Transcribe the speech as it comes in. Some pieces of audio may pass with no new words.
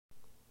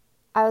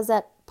I was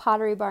at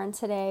Pottery Barn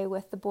today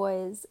with the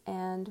boys,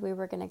 and we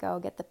were going to go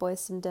get the boys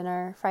some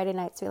dinner. Friday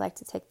nights, we like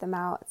to take them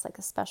out. It's like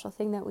a special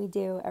thing that we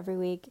do every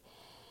week.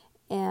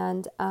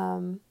 And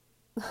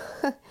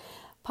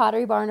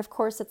Pottery Barn, of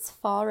course, it's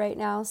fall right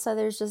now, so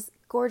there's just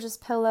gorgeous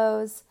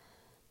pillows,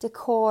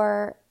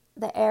 decor.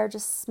 The air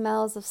just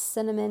smells of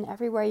cinnamon.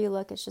 Everywhere you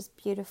look, it's just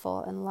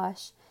beautiful and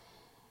lush.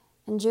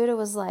 And Judah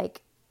was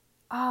like,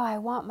 oh, I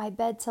want my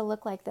bed to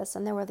look like this.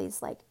 And there were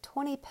these like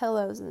 20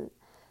 pillows and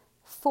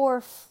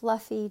 4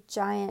 fluffy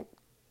giant,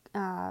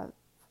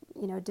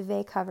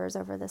 duvet covers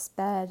over this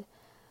bed.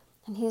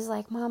 And he's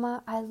like,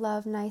 Mama, I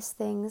love nice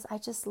things. I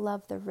just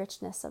love the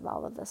richness of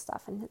all of this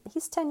stuff. And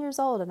he's 10 years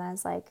old. And I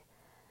was like,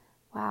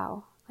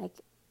 wow, like,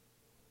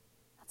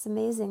 that's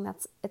amazing.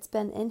 It's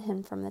been in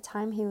him from the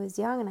time he was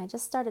young. And I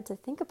just started to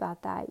think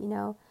about that,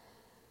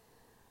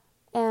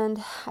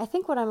 And I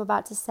think what I'm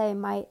about to say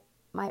might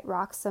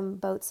rock some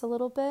boats a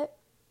little bit.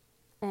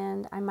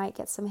 And I might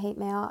get some hate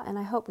mail, and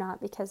I hope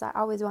not, because I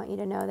always want you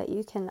to know that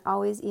you can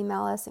always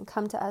email us and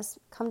come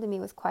to me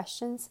with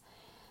questions,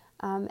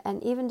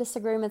 and even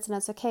disagreements, and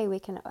it's okay. We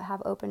can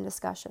have open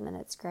discussion, and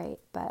it's great.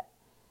 But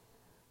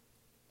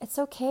it's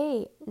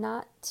okay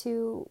not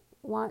to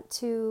want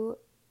to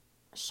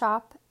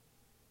shop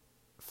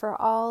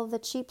for all the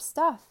cheap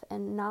stuff,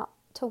 and not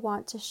to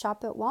want to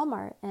shop at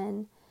Walmart,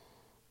 and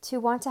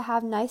to want to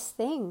have nice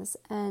things.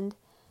 And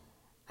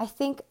I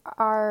think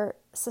our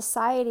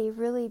society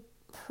really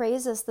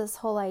praises this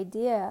whole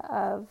idea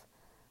of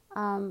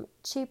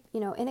cheap,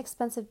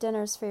 inexpensive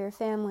dinners for your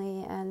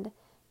family, and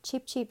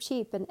cheap,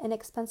 and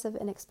inexpensive.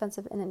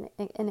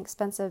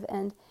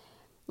 And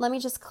let me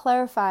just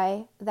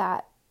clarify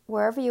that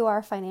wherever you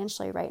are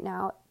financially right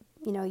now,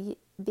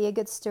 be a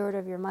good steward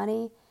of your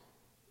money.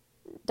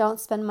 Don't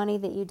spend money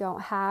that you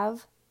don't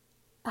have.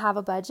 Have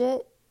a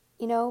budget,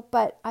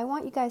 but I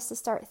want you guys to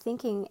start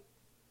thinking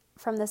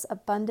from this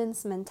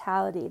abundance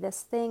mentality,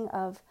 this thing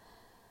of,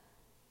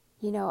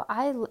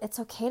 it's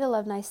okay to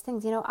love nice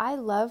things. I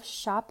love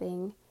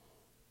shopping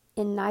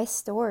in nice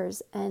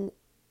stores, and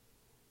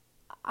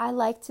I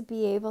like to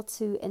be able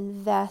to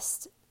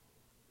invest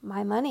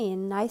my money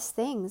in nice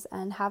things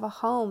and have a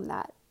home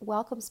that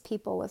welcomes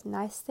people with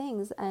nice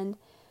things. And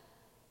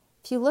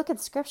if you look at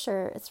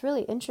scripture, it's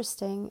really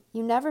interesting.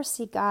 You never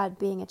see God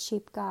being a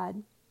cheap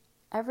God.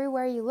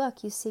 Everywhere you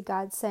look, you see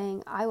God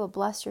saying, I will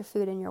bless your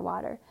food and your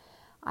water.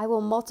 I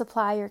will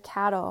multiply your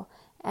cattle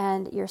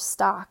and your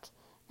stock.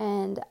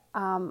 And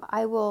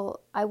I will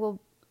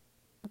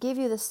give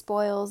you the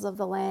spoils of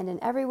the land, and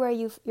everywhere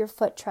your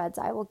foot treads,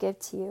 I will give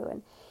to you.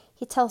 And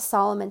he tells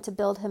Solomon to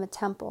build him a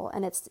temple,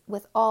 and it's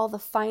with all the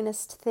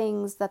finest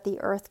things that the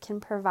earth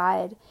can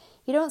provide.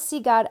 You don't see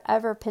God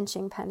ever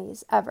pinching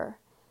pennies, ever.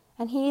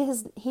 And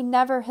he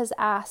never has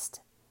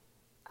asked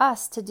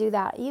us to do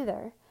that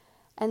either.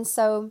 And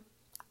so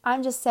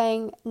I'm just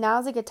saying,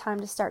 now's a good time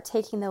to start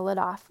taking the lid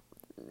off.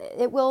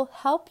 It will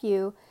help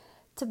you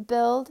to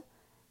build.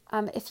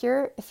 If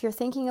you're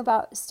thinking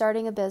about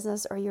starting a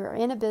business, or you're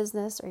in a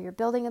business, or you're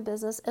building a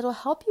business, it'll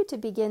help you to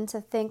begin to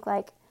think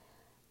like,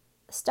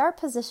 start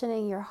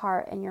positioning your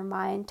heart and your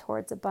mind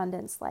towards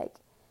abundance. Like,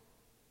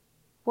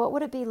 what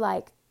would it be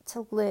like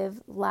to live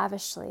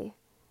lavishly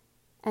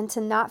and to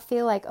not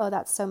feel like, oh,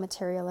 that's so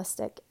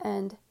materialistic?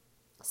 And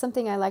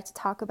something I like to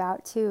talk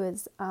about too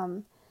is,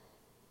 and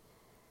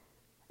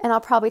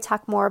I'll probably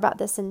talk more about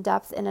this in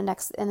depth in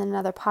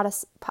another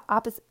podcast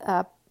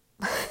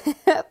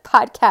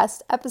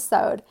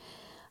episode.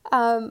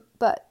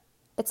 But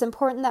it's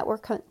important that we're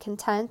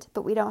content,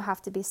 but we don't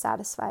have to be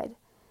satisfied.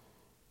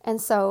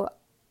 And so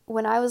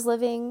when I was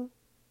living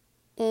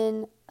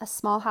in a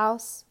small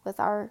house with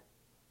our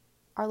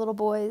little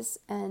boys,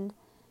 and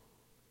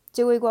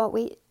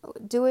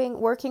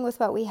working with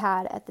what we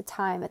had at the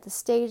time, at the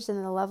stage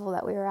and the level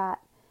that we were at,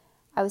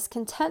 I was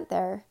content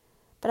there,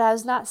 but I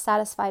was not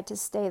satisfied to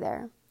stay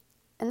there.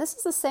 And this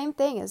is the same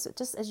thing as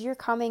just as you're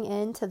coming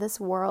into this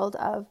world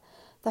of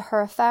the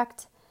Her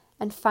effect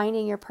and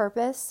finding your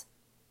purpose.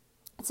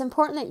 It's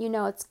important that you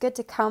know it's good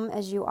to come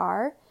as you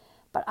are,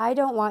 but I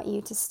don't want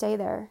you to stay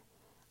there.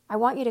 I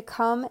want you to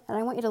come, and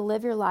I want you to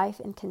live your life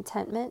in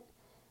contentment,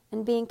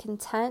 and being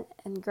content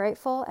and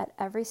grateful at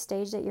every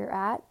stage that you're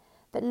at,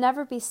 but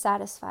never be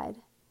satisfied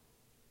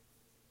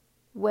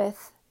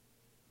with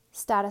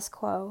status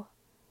quo,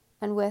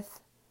 and with,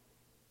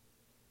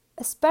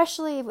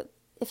 especially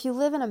if you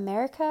live in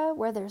America,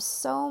 where there's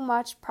so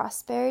much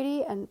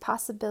prosperity and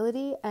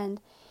possibility,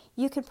 and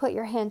you can put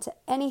your hand to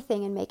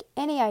anything and make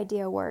any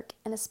idea work.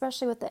 And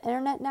especially with the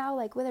internet now,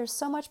 like, where there's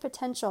so much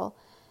potential.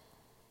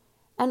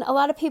 And a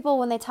lot of people,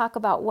 when they talk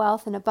about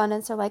wealth and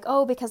abundance, are like,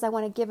 oh, because I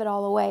want to give it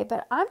all away.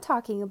 But I'm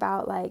talking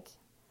about like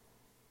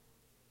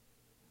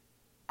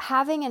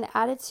having an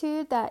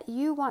attitude that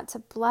you want to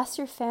bless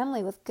your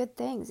family with good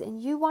things,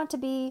 and you want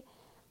to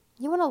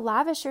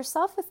lavish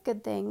yourself with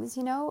good things.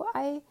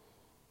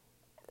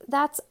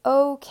 That's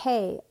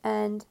okay.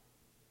 And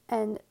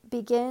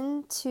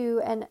begin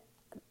to, and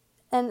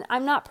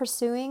I'm not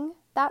pursuing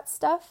that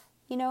stuff.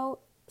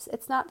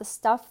 It's not the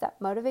stuff that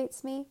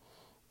motivates me.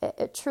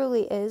 it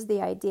truly is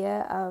the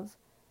idea of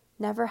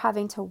never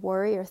having to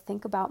worry or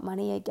think about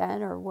money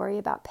again, or worry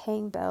about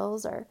paying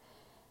bills, or,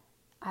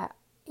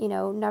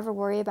 never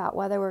worry about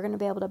whether we're going to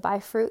be able to buy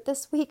fruit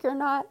this week or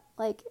not.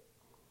 Like,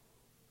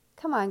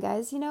 come on,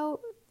 guys,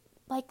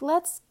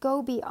 let's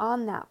go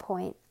beyond that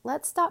point.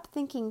 Let's stop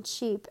thinking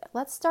cheap.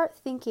 Let's start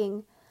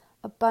thinking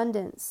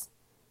abundance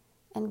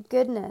and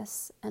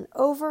goodness and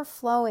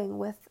overflowing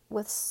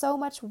with so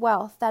much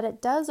wealth that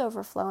it does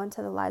overflow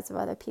into the lives of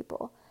other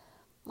people.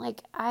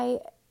 Like, I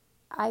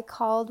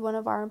called one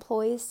of our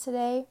employees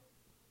today.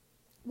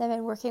 They've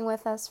been working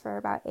with us for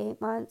about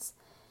 8 months.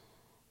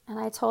 And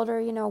I told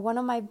her, one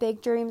of my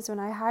big dreams when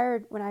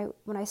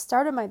I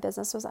started my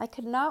business was I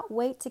could not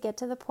wait to get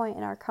to the point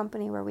in our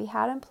company where we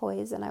had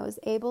employees and I was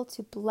able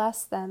to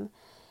bless them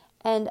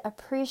and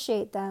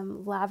appreciate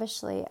them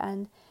lavishly.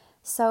 And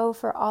so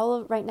for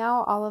right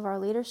now, all of our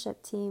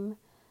leadership team,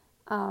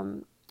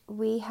 I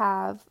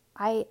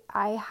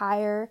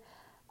hire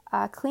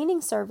a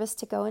cleaning service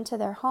to go into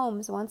their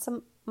homes once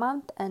a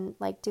month and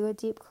do a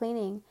deep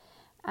cleaning.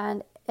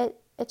 And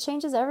it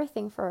changes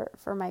everything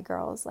for my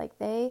girls. Like,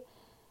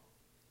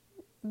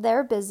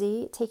 they're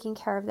busy taking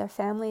care of their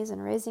families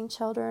and raising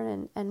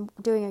children and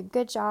doing a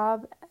good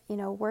job,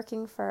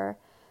 working for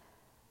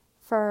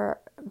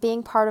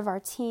being part of our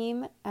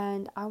team,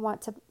 and I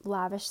want to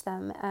lavish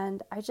them.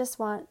 And I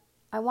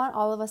want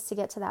all of us to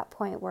get to that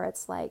point where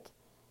it's like,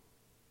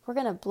 we're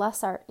going to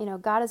bless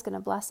God is going to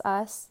bless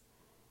us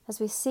as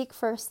we seek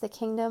first the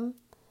kingdom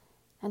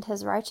and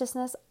his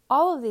righteousness.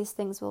 All of these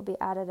things will be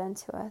added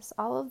unto us.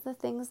 All of the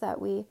things that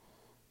we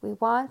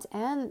want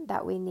and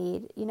that we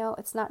need.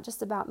 It's not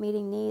just about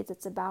meeting needs.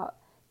 It's about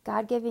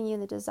God giving you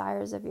the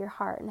desires of your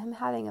heart and him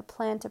having a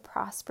plan to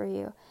prosper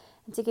you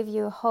and to give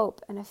you a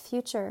hope and a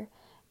future.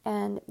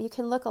 And you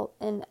can look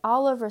in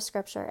all over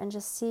Scripture and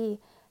just see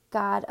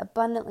God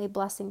abundantly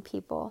blessing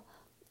people.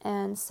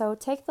 And so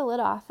take the lid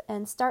off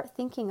and start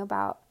thinking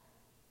about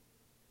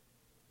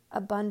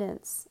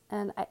abundance.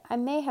 And I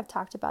may have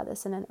talked about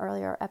this in an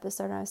earlier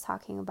episode when I was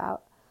talking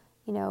about,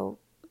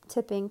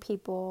 tipping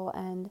people,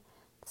 and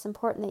it's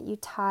important that you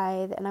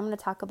tithe. And I'm going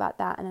to talk about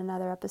that in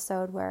another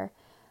episode where,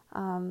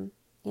 in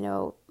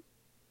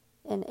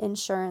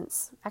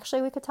insurance,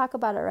 actually we could talk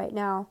about it right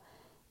now.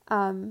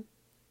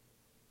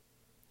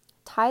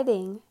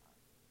 Tithing,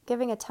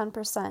 giving a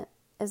 10%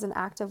 is an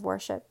act of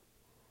worship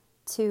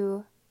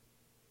to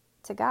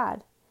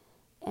God.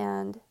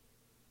 And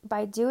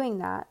by doing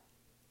that,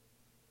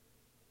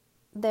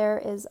 there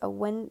is the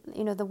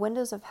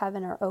windows of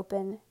heaven are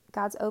open.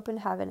 God's open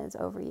heaven is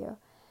over you.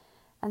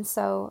 And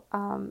so,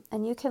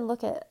 and you can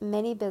look at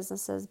many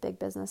businesses, big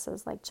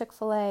businesses like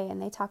Chick-fil-A,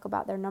 and they talk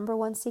about their number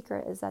one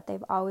secret is that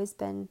they've always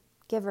been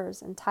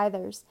givers and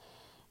tithers.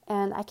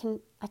 And I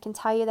can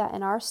tell you that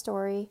in our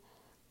story,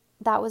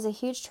 that was a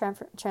huge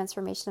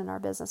transformation in our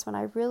business when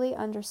I really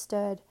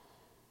understood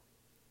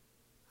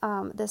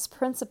this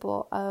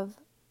principle of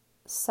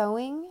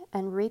sowing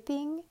and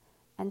reaping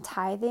and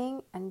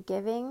tithing and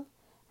giving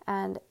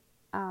and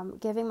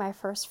giving my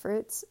first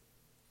fruits,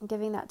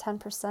 giving that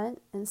 10%.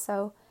 And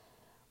so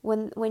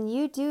when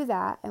you do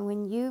that, and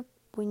when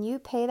you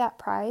pay that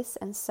price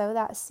and sow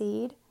that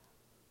seed,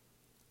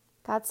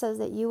 God says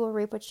that you will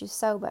reap what you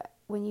sow. But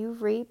when you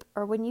reap,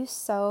 or when you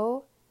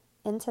sow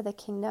into the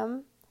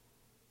kingdom,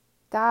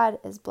 God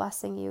is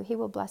blessing you. He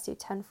will bless you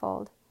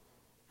tenfold,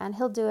 and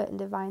he'll do it in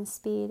divine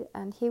speed,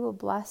 and he will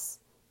bless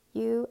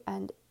you,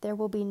 and there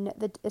will be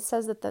it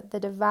says that the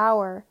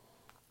devourer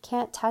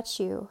can't touch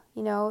you.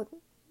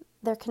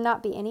 There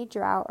cannot be any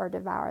drought or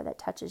devour that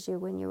touches you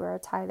when you are a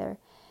tither.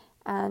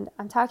 And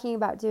I'm talking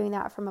about doing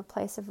that from a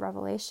place of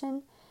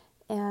revelation,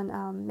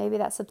 and maybe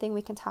that's something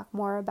we can talk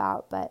more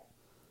about, but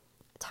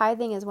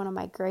tithing is one of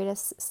my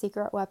greatest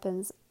secret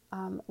weapons.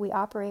 We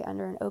operate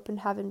under an open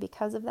heaven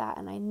because of that,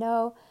 and I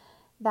know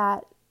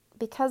that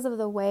because of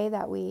the way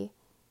that we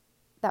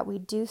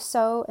do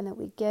so, and that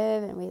we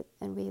give,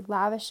 and we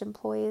lavish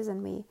employees,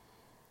 and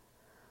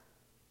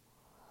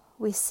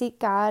we seek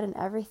God in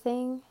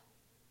everything,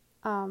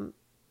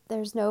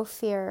 there's no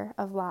fear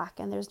of lack,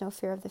 and there's no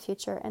fear of the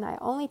future. And I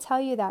only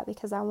tell you that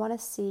because I want to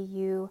see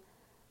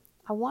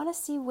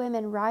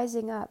women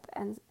rising up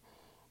and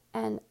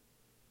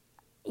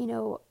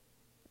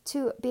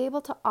to be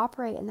able to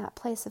operate in that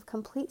place of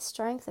complete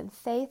strength and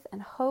faith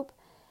and hope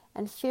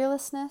and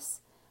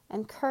fearlessness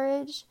and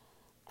courage.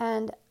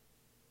 And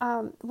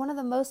one of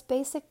the most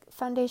basic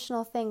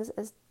foundational things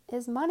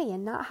is money,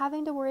 and not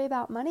having to worry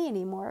about money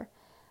anymore.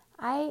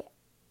 I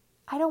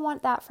don't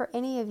want that for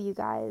any of you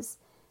guys.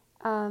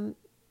 To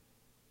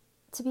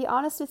be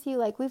honest with you,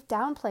 we've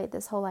downplayed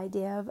this whole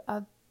idea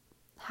of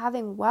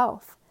having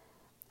wealth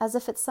as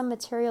if it's some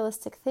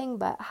materialistic thing.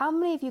 But how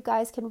many of you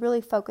guys can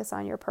really focus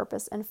on your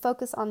purpose and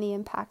focus on the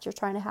impact you're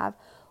trying to have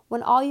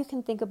when all you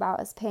can think about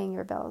is paying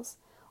your bills,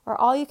 or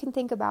all you can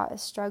think about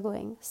is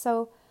struggling?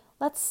 So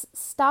let's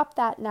stop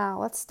that now.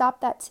 Let's stop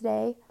that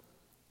today.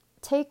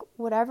 Take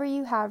whatever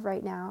you have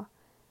right now,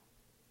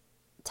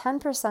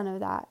 10% of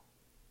that,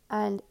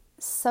 and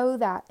sow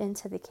that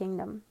into the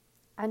kingdom.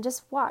 And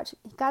just watch.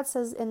 God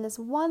says, in this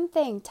one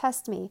thing,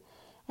 test me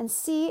and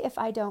see if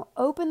I don't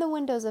open the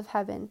windows of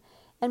heaven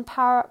and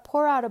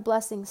pour out a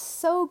blessing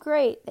so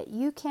great that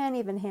you can't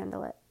even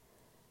handle it.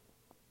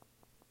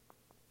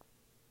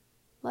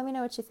 Let me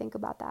know what you think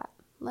about that.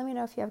 Let me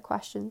know if you have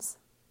questions.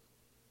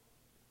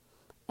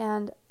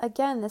 And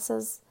again, this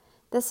is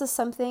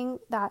something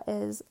that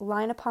is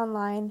line upon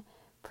line,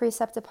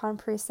 precept upon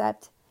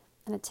precept,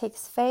 and it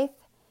takes faith,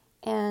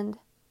 and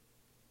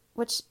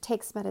which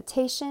takes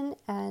meditation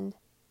and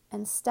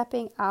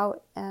stepping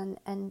out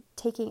and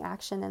taking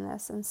action in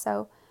this. And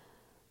so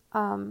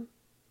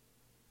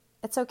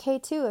it's okay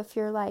too if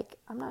you're like,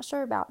 I'm not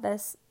sure about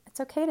this. It's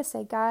okay to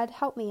say, God,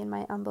 help me in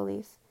my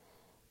unbelief.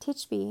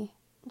 Teach me,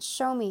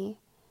 show me,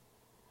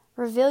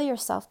 reveal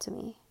yourself to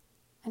me.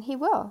 And He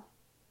will.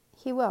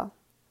 He will.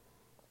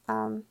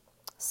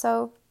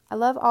 So I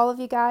love all of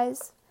you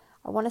guys.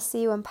 I want to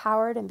see you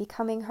empowered and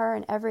becoming her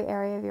in every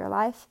area of your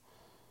life,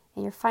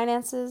 in your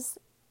finances,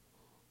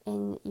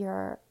 in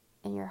your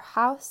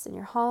house, in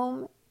your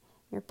home,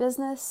 your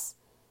business,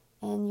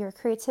 and your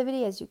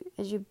creativity as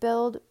you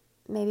build,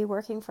 maybe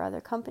working for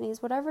other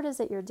companies, whatever it is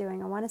that you're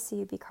doing. I want to see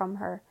you become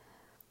her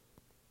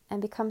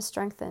and become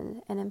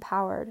strengthened and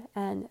empowered.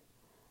 And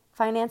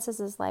finances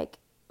is like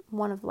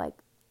one of like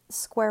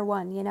square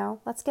one, you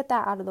know? Let's get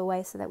that out of the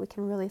way so that we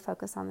can really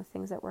focus on the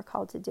things that we're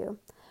called to do.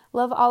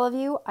 Love all of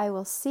you. I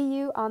will see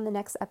you on the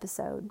next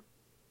episode.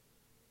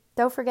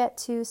 Don't forget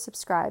to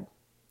subscribe.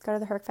 Go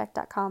to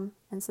thehercfect.com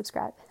and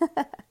subscribe.